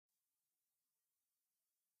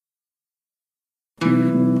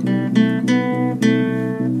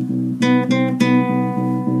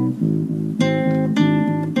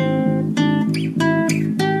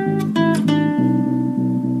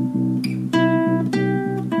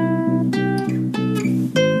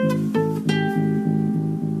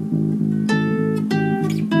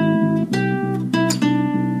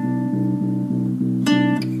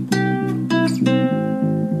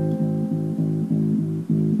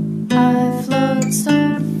I float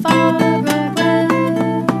so far away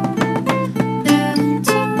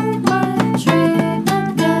into my dream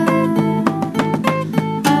again,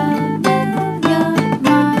 a million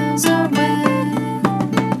miles away.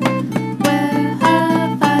 Where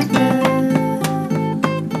have I been?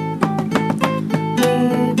 We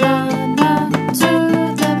run up to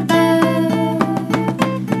the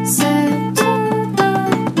bay, sail to the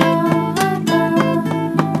yard.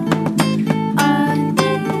 I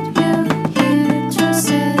need you here to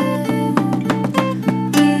sit.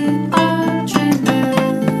 We are dreaming.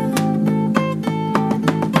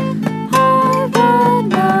 I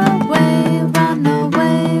run away, run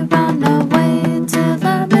away, run away till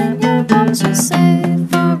I'm in your arms. You say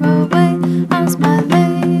far away, as my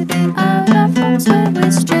lady out of arms where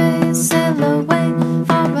we stray. Sail away,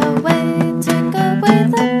 far away, take away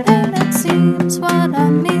the pain. It seems what I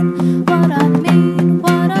mean, what I mean,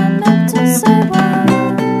 what I meant to say was.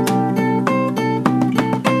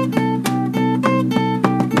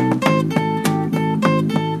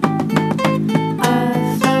 I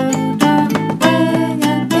float away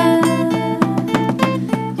again.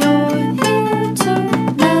 You're here to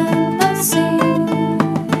never see.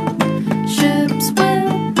 Ships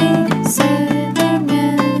will be sailing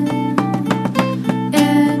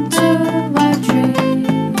into our dream.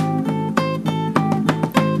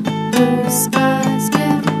 Blue skies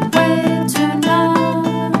give way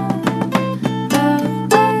tonight. The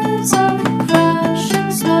waves are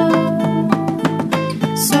crashing slow,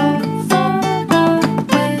 so far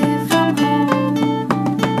away from home.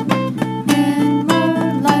 In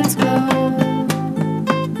moonlight's glow,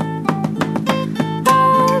 I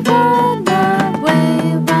run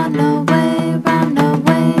away, run away, run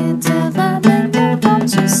away till I'm in your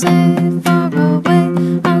arms. You say far away,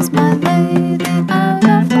 as my lady out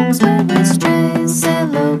of arms where we stray.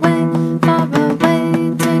 Sail away, far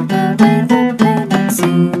away, take away